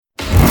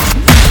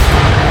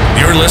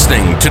You're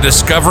listening to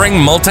Discovering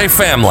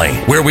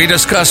Multifamily, where we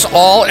discuss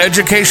all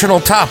educational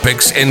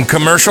topics in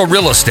commercial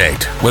real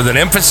estate with an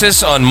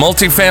emphasis on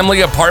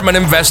multifamily apartment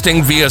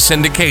investing via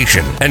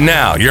syndication. And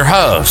now, your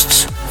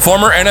hosts,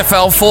 former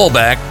NFL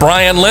fullback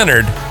Brian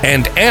Leonard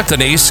and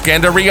Anthony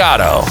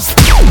Scandariato.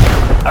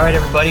 All right,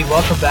 everybody,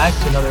 welcome back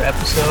to another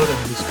episode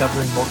of the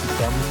Discovering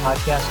Multifamily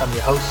podcast. I'm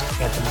your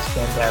host, Anthony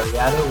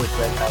Scandariato with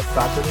Red Knight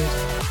Properties.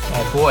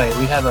 And boy,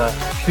 we have a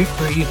treat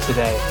for you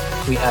today.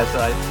 We have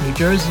a New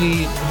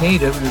Jersey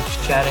native. We were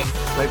just chatting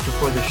right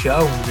before the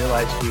show and we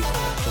realized we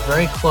were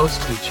very close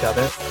to each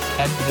other.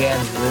 Ken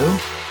Liew.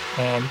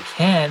 And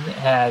Ken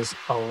has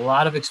a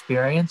lot of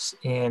experience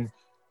in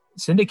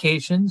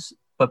syndications,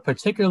 but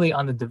particularly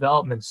on the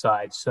development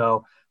side.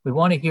 So we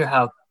want to hear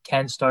how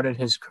Ken started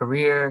his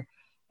career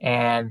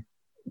and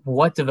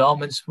what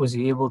developments was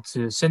he able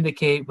to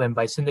syndicate. When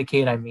by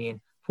syndicate, I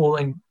mean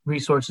pooling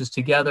resources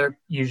together.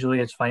 Usually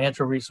it's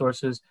financial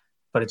resources,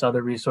 but it's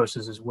other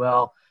resources as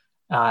well.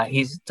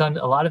 He's done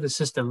a lot of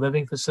assisted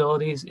living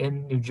facilities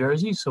in New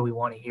Jersey, so we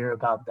want to hear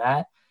about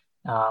that.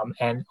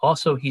 And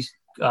also he's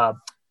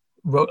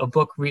wrote a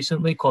book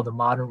recently called The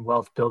Modern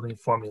Wealth Building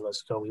Formula.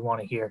 So we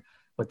want to hear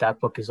what that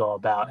book is all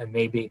about. And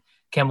maybe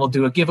Ken will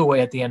do a giveaway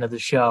at the end of the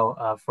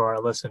show for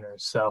our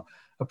listeners. So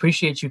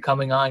appreciate you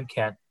coming on,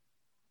 Ken.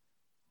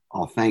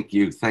 Oh, thank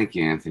you. Thank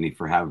you, Anthony,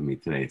 for having me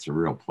today. It's a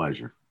real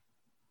pleasure.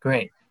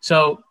 Great.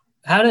 So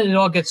how did it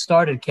all get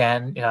started,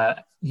 Ken?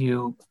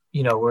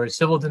 You know, we're a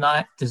civil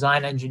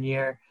design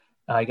engineer.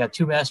 You got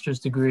 2 master's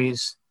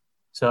degrees.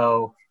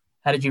 So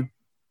how did you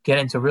get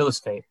into real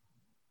estate?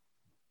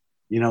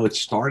 You know, it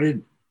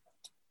started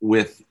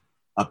with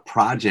a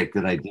project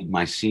that I did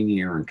my senior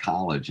year in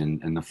college.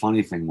 And the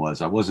funny thing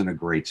was I wasn't a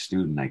great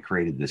student. I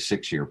created the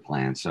 6-year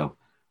plan. So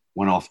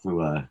went off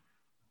to a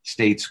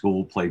state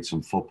school, played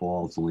some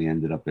football, ultimately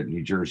ended up at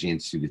New Jersey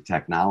Institute of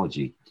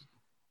Technology.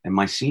 And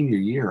my senior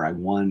year, I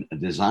won a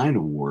design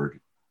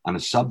award on a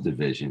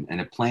subdivision, and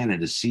it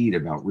planted a seed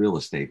about real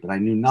estate, but I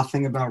knew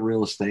nothing about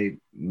real estate.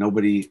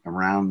 Nobody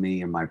around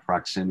me in my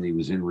proximity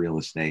was in real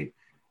estate.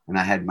 And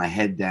I had my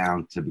head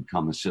down to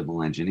become a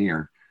civil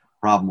engineer.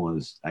 Problem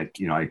was, I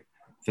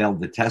failed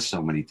the test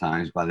so many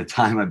times. By the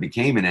time I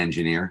became an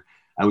engineer,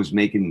 I was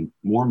making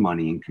more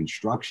money in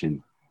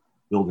construction,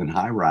 building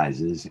high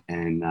rises.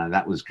 And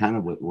that was kind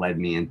of what led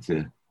me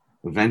into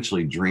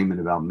eventually dreaming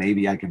about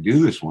maybe I could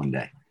do this one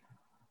day.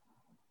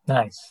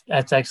 Nice.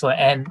 That's excellent.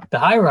 And the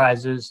high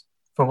rises,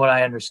 from what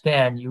I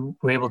understand, you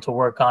were able to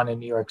work on in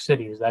New York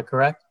City. Is that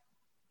correct?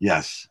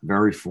 Yes.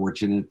 Very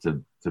fortunate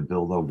to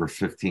build over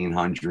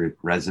 1,500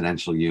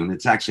 residential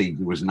units. Actually,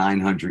 there was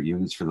 900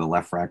 units for the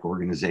Left Rack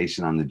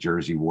organization on the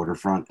Jersey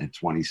waterfront at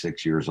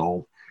 26 years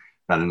old.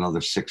 About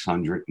another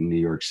 600 in New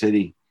York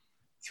City,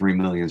 3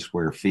 million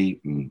square feet.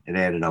 And it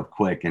added up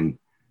quick. And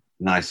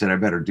then I said, I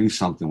better do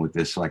something with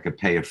this so I could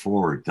pay it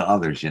forward to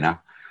others, you know?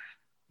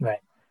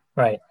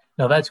 Right.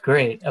 No, that's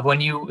great.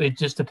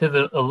 Just to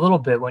pivot a little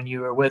bit, when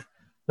you were with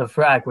the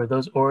FRAC, were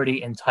those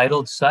already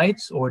entitled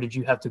sites, or did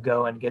you have to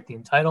go and get the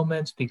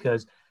entitlements?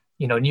 Because,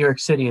 you know, New York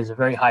City is a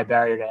very high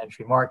barrier to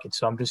entry market.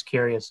 So I'm just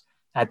curious,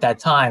 at that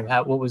time,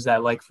 what was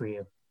that like for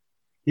you?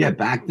 Yeah,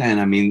 back then,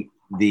 I mean,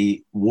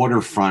 the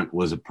waterfront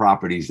was a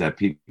properties that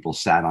people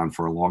sat on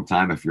for a long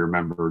time. If you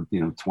remember,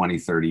 20,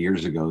 30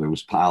 years ago, there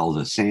was piles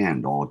of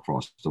sand all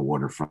across the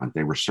waterfront.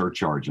 They were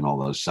surcharging all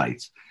those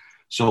sites.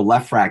 So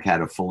Left Rack had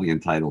a fully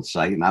entitled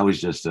site, and I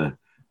was just a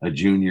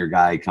junior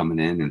guy coming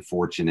in, and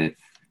fortunate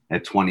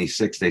at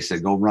 26, they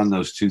said, go run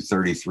those 2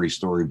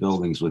 33-story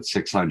buildings with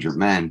 600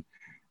 men.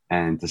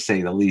 And to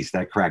say the least,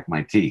 that cracked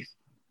my teeth.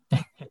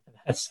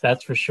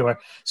 That's for sure.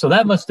 So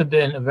that must have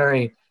been a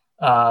very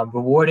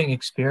rewarding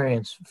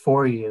experience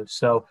for you.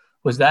 So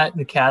was that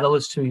the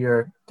catalyst to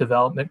your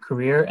development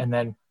career? And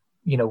then,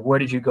 where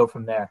did you go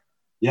from there?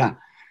 Yeah.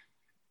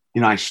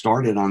 I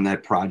started on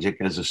that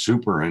project as a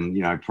super,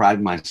 and, I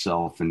pride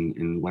myself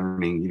in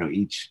learning,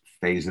 each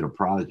phase of the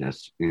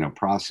process,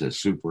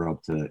 super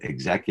up to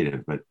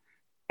executive. But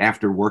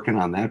after working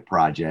on that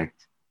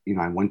project,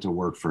 I went to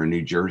work for a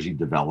New Jersey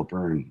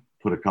developer and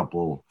put a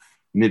couple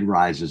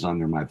mid-rises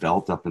under my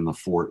belt up in the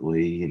Fort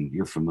Lee. And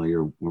you're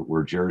familiar,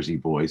 we're Jersey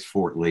boys,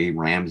 Fort Lee,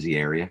 Ramsey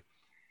area.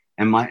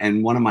 And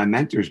one of my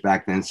mentors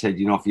back then said,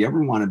 if you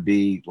ever want to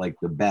be like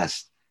the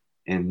best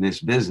in this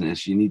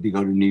business, you need to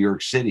go to New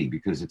York City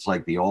because it's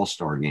like the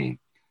all-star game.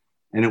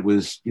 And it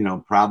was,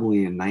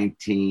 probably in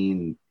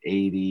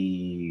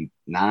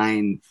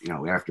 1989,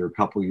 after a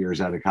couple of years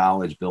out of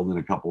college, building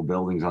a couple of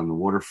buildings on the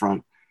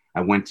waterfront,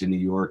 I went to New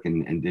York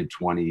and did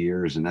 20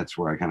 years. And that's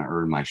where I kind of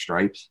earned my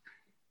stripes.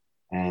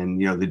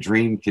 And, the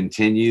dream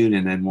continued.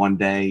 And then one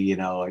day,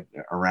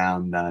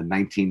 around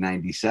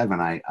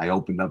 1997, I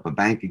opened up a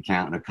bank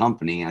account in a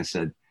company. I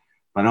said,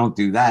 if I don't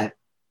do that,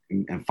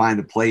 and find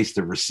a place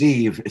to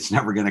receive, it's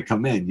never going to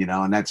come in,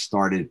 and that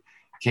started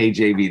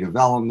KJV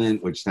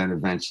development, which then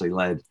eventually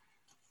led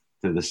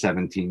to the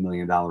 $17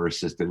 million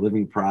assisted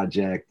living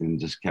project and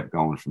just kept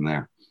going from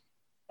there.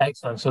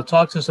 Excellent. So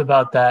talk to us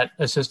about that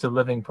assisted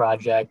living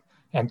project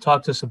and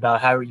talk to us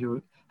about how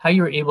you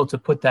were able to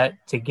put that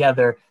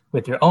together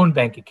with your own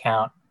bank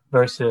account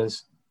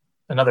versus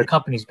another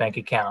company's bank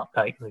account,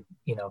 like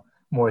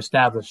more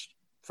established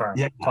firm.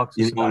 Yeah. Talk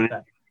to us about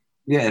that.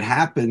 Yeah, it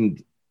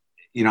happened.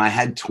 I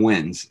had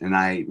twins, and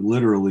I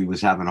literally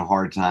was having a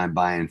hard time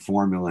buying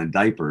formula and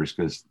diapers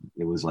because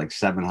it was like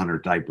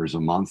 700 diapers a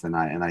month. And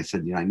I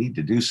said, I need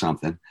to do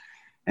something.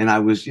 And I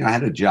was, I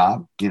had a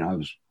job, I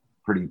was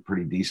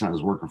pretty decent. I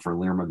was working for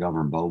Liew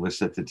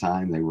McGovern at the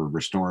time. They were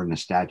restoring the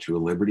Statue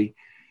of Liberty.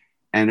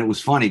 And it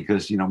was funny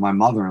because, my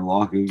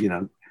mother-in-law,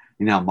 who,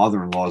 how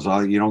mother-in-laws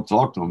are, you don't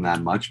talk to them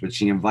that much, but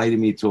she invited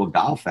me to a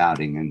golf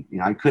outing.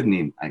 And, I couldn't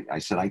even, I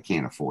said, I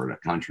can't afford a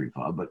country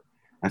club, but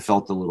I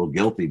felt a little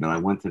guilty, but I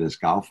went to this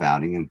golf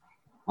outing, and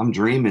I'm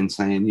dreaming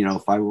saying,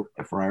 if I were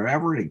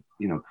ever to,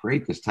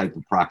 create this type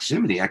of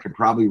proximity, I could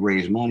probably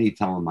raise money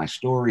telling my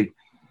story.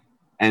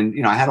 And,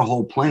 I had a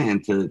whole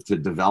plan to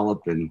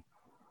develop, and,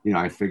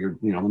 I figured,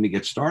 let me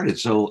get started.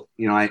 So,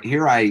 at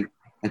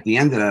the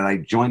end of that, I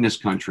joined this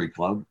country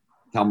club,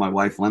 tell my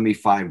wife, lend me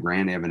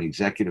 $5,000. I have an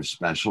executive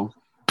special.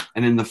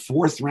 And in the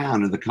fourth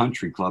round of the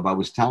country club, I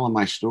was telling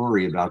my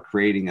story about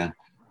creating a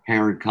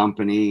parent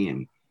company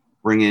and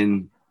bring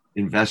in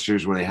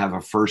investors where they have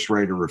a first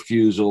right of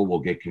refusal, will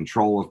get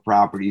control of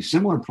property,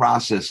 similar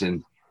process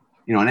in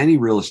any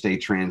real estate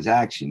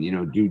transaction,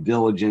 due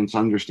diligence,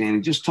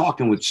 understanding, just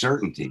talking with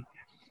certainty.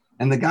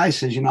 And the guy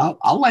says,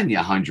 I'll lend you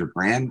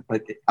 $100,000,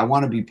 but I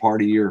want to be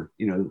part of your,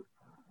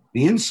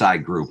 the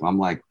inside group. I'm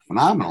like,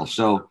 phenomenal.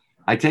 So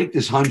I take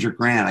this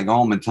 $100,000, I go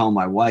home and tell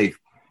my wife,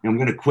 I'm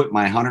going to quit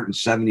my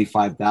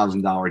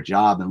 $175,000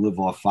 job and live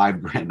off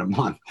 $5,000 a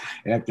month.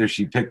 After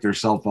she picked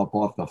herself up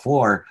off the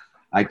floor,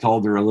 I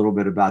told her a little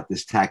bit about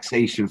this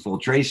taxation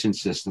filtration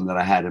system that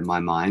I had in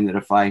my mind, that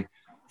if I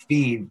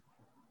feed,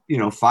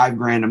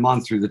 $5,000 a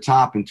month through the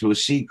top into a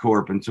C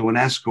Corp, into an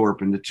S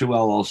Corp, into 2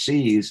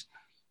 LLCs,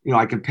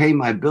 I could pay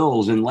my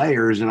bills in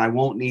layers, and I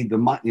won't need the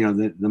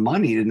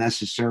money to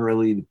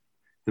necessarily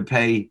to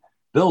pay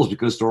bills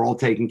because they're all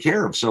taken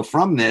care of. So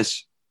from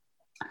this,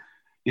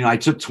 I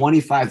took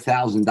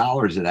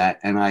 $25,000 of that,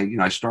 and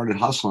I started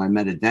hustling. I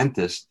met a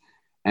dentist,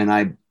 and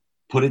I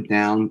put it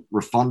down,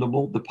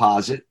 refundable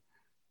deposit,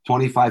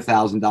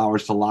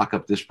 $25,000 to lock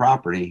up this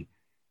property.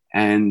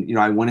 And,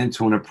 I went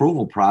into an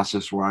approval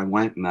process where I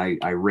went and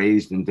I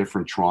raised in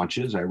different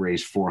tranches. I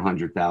raised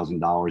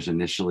 $400,000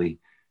 initially,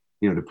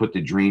 to put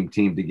the dream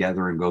team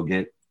together and go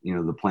get,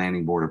 the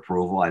planning board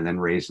approval. I then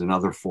raised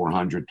another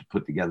 400 to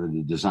put together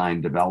the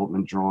design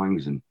development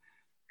drawings and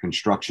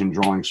construction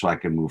drawings so I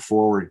could move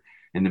forward.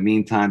 In the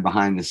meantime,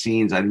 behind the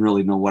scenes, I didn't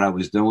really know what I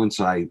was doing.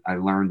 So I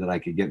learned that I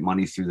could get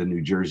money through the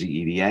New Jersey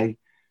EDA.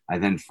 I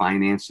then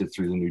financed it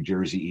through the New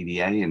Jersey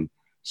EDA, and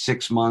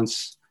 6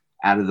 months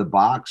out of the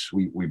box,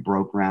 we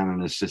broke ground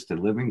on assisted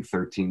living.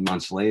 13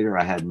 months later,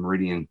 I had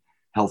Meridian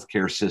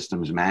Healthcare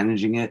Systems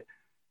managing it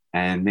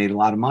and made a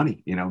lot of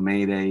money.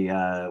 Made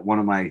one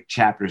of my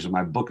chapters of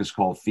my book is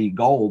called Fee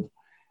Gold,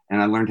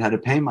 and I learned how to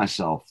pay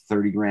myself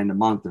 $30,000 a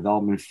month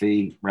development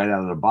fee right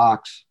out of the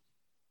box.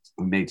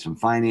 We made some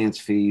finance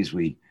fees.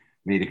 We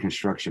made a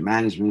construction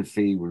management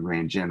fee. We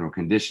ran general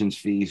conditions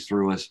fees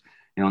through us.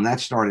 And that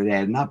started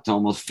adding up to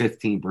almost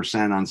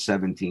 15% on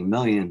 17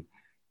 million.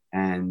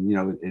 And,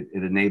 it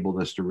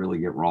enabled us to really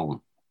get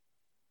rolling.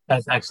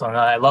 That's excellent.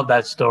 I love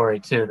that story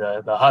too.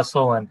 The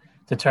hustle and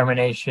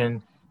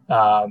determination,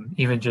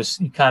 even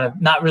just kind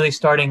of not really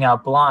starting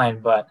out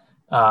blind, but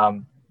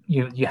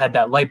you had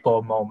that light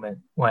bulb moment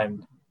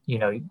when,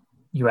 you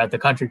were at the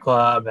country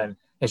club, and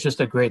it's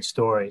just a great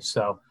story.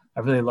 So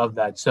I really love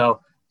that. So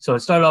it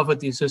started off with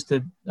the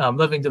assisted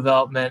living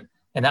development,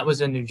 and that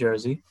was in New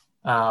Jersey.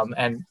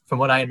 And from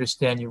what I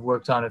understand, you've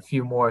worked on a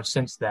few more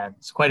since then.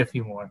 It's quite a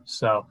few more.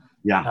 So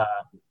yeah,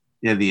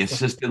 the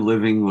assisted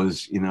living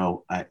was,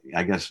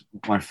 I guess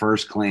my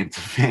first claim to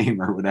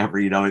fame or whatever.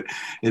 It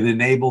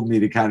enabled me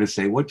to kind of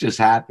say what just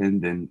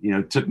happened, and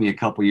it took me a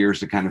couple of years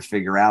to kind of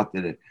figure out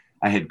that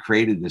I had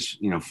created this,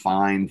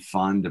 find,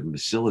 fund, and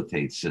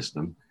facilitate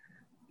system.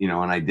 And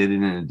I did it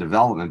in a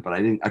development, but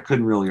I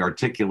couldn't really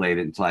articulate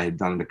it until I had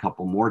done it a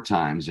couple more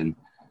times. And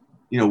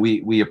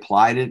we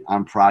applied it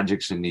on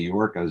projects in New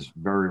York. I was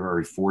very,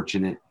 very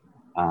fortunate,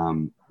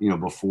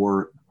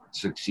 before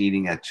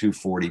succeeding at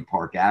 240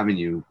 Park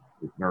Avenue,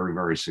 a very,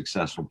 very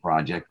successful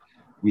project.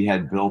 We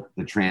had built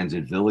the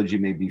Transit Village. You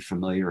may be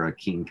familiar at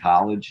Keene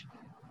College.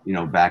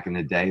 Back in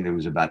the day, there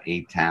was about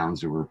 8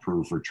 towns that were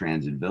approved for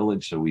Transit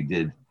Village. So we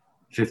did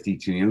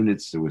 52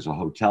 units. There was a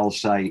hotel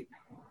site.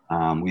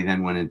 We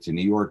then went into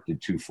New York,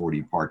 did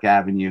 240 Park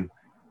Avenue.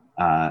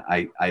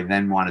 I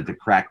then wanted to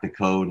crack the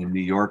code in New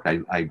York.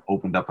 I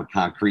opened up a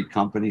concrete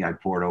company. I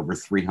poured over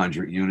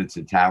 300 units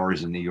of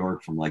towers in New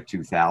York from like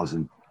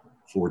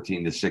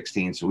 2014 to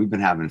 16. So we've been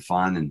having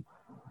fun. And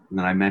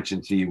then I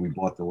mentioned to you, we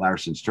bought the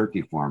Larson's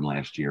Turkey Farm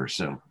last year.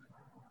 So,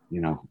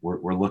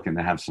 we're looking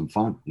to have some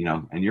fun,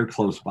 and you're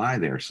close by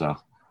there. So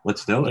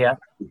let's do it. Yeah,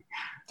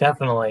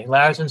 definitely.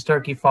 Larson's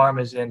Turkey Farm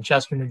is in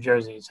Chester, New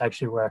Jersey. It's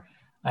actually where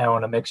I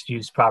own a mixed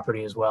use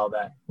property as well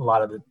that a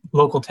lot of the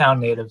local town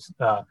natives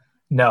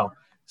know.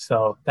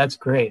 So that's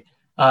great.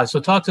 So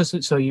talk to us.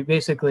 So you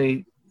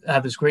basically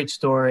have this great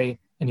story,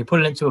 and you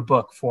put it into a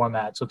book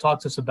format. So talk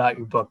to us about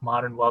your book,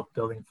 Modern Wealth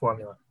Building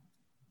Formula.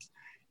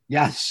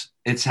 Yes,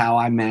 it's how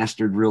I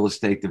mastered real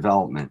estate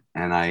development.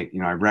 And I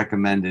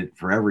recommend it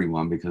for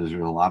everyone because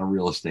there's a lot of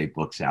real estate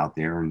books out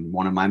there. And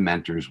one of my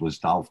mentors was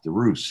Dolph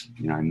DeRoos.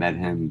 I met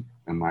him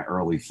in my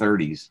early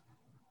 30s.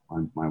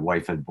 My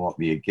wife had bought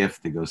me a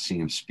gift to go see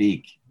him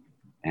speak.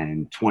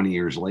 And 20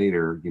 years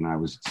later, I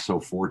was so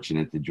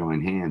fortunate to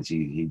join hands.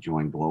 He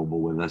joined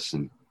Global with us.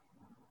 And,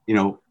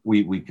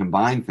 we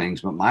combine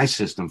things. But my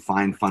system,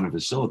 Find, Fund, and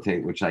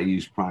Facilitate, which I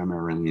use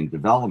primarily in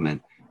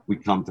development, we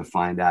come to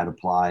find out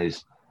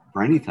applies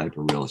for any type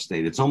of real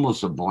estate. It's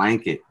almost a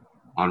blanket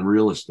on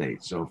real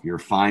estate. So if you're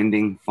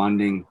finding,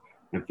 funding,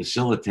 and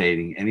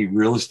facilitating any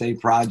real estate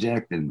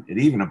project, and it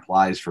even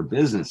applies for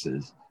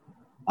businesses,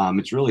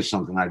 it's really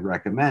something I'd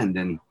recommend.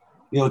 And,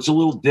 it's a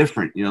little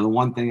different. The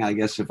one thing, I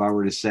guess, if I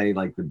were to say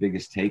like the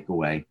biggest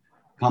takeaway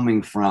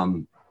coming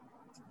from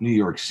New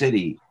York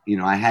City,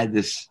 I had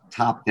this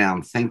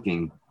top-down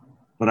thinking,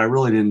 but I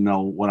really didn't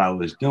know what I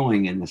was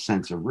doing in the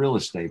sense of real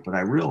estate. But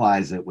I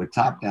realized that with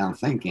top-down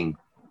thinking,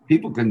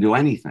 people can do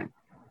anything,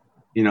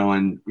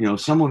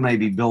 someone may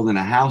be building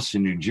a house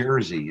in New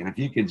Jersey. And if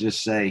you could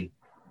just say,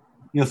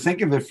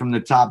 think of it from the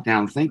top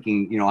down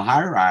thinking, a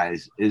high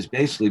rise is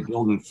basically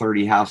building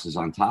 30 houses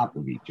on top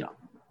of each other.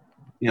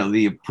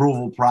 The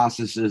approval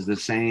process is the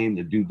same.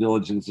 The due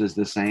diligence is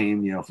the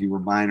same. If you were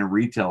buying a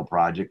retail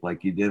project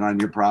like you did on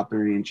your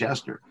property in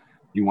Chester,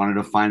 you wanted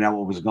to find out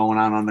what was going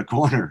on the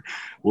corner.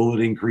 Will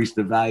it increase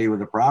the value of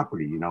the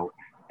property?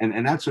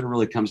 And that's what it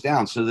really comes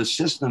down. So the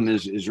system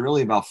is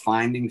really about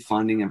finding,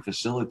 funding, and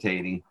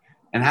facilitating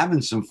and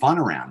having some fun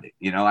around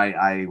it.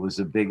 I was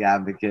a big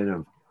advocate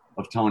of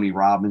Tony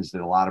Robbins, did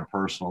a lot of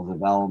personal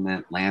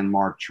development,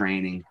 landmark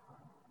training,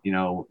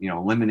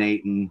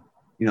 eliminating,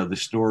 the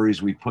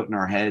stories we put in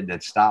our head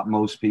that stop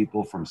most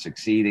people from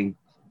succeeding.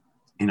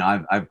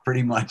 I've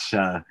pretty much,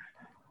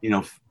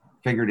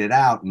 figured it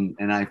out. And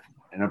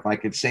if I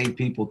could save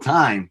people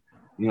time,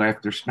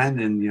 after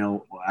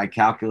spending, I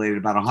calculated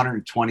about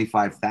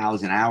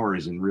 125,000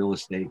 hours in real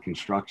estate,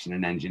 construction,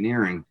 and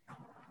engineering,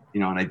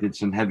 and I did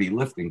some heavy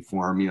lifting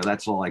for them.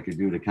 That's all I could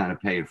do to kind of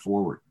pay it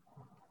forward.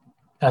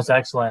 That's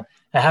excellent.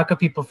 And how can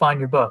people find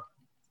your book?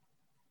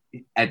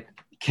 At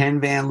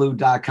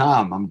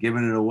kenvanliew.com. I'm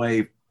giving it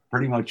away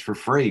pretty much for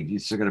free. You're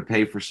just going to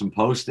pay for some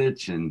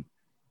postage. And,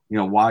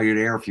 while you're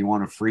there, if you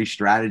want a free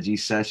strategy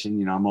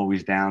session, I'm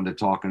always down to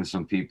talking to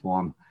some people.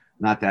 I'm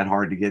not that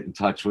hard to get in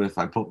touch with.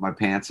 I put my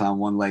pants on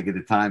one leg at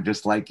a time,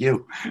 just like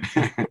you.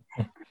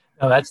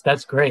 No,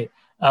 that's great.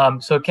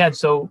 So Ken,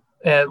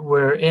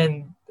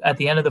 we're at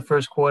the end of the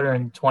first quarter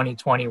in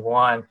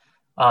 2021.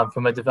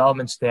 From a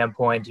development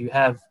standpoint, do you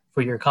have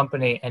for your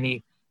company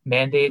any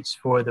mandates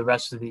for the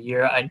rest of the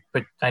year?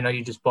 I know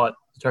you just bought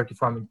the turkey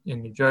farm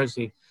in New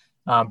Jersey,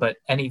 but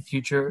any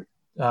future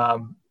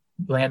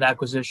land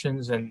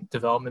acquisitions and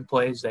development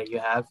plays that you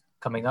have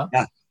coming up?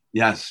 Yeah.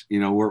 Yes.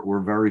 We're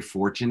very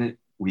fortunate.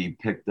 We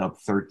picked up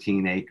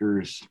 13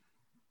 acres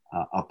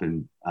up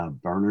in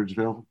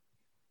Bernardsville,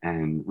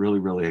 and really,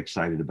 really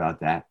excited about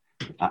that.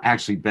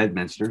 Actually,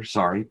 Bedminster.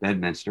 13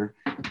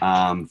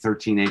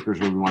 acres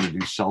where we want to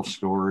do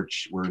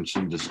self-storage. We're in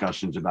some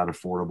discussions about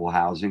affordable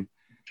housing.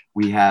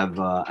 We have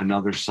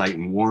another site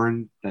in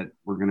Warren that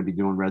we're going to be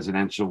doing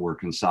residential. We're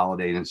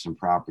consolidating some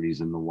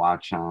properties in the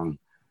Watchung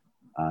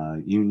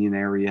Union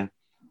area.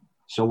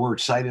 So we're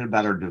excited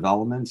about our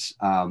developments.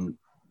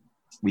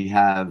 We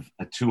have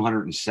a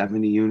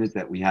 270 unit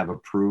that we have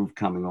approved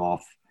coming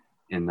off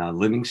in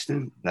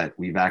Livingston that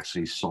we've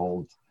actually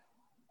sold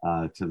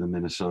to the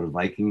Minnesota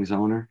Vikings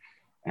owner,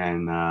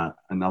 and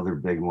another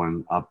big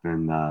one up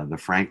in the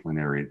Franklin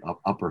area,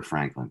 Upper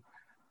Franklin.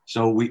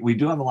 So we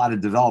do have a lot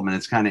of development.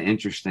 It's kind of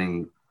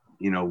interesting,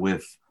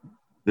 with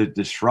the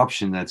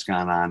disruption that's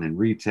gone on in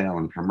retail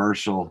and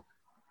commercial.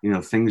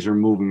 Things are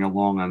moving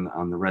along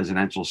on the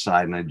residential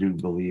side, and I do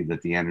believe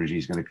that the energy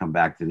is going to come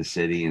back to the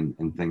city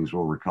and things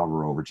will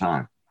recover over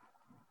time.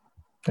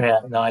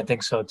 Yeah, no, I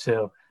think so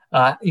too.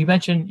 You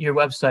mentioned your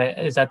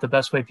website. Is that the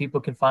best way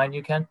people can find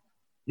you, Ken?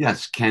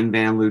 Yes,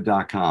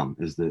 kenvanliew.com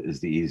is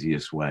the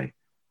easiest way.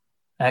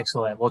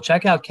 Excellent. Well,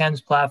 check out Ken's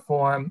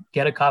platform,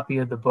 get a copy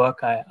of the book.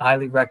 I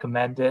highly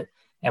recommend it.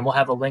 And we'll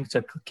have a link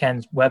to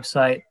Ken's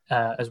website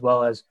as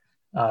well as,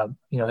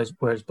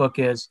 where his book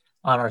is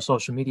on our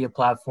social media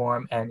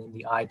platform and in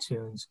the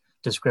iTunes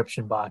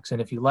description box.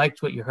 And if you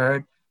liked what you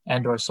heard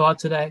and or saw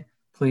today,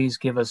 please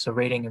give us a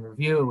rating and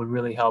review. It would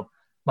really help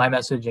my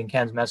message and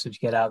Ken's message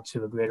get out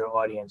to a greater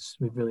audience.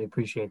 We'd really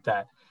appreciate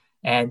that.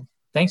 And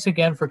thanks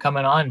again for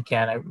coming on,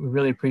 Ken. I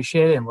really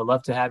appreciate it, and would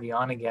love to have you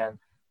on again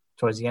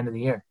towards the end of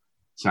the year.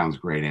 Sounds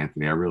great,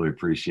 Anthony. I really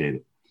appreciate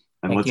it.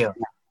 And Thank you.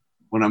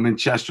 When I'm in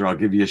Chester, I'll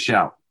give you a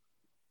shout.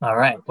 All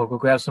right. We'll go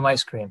grab some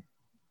ice cream.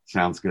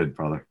 Sounds good,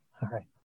 brother. All right.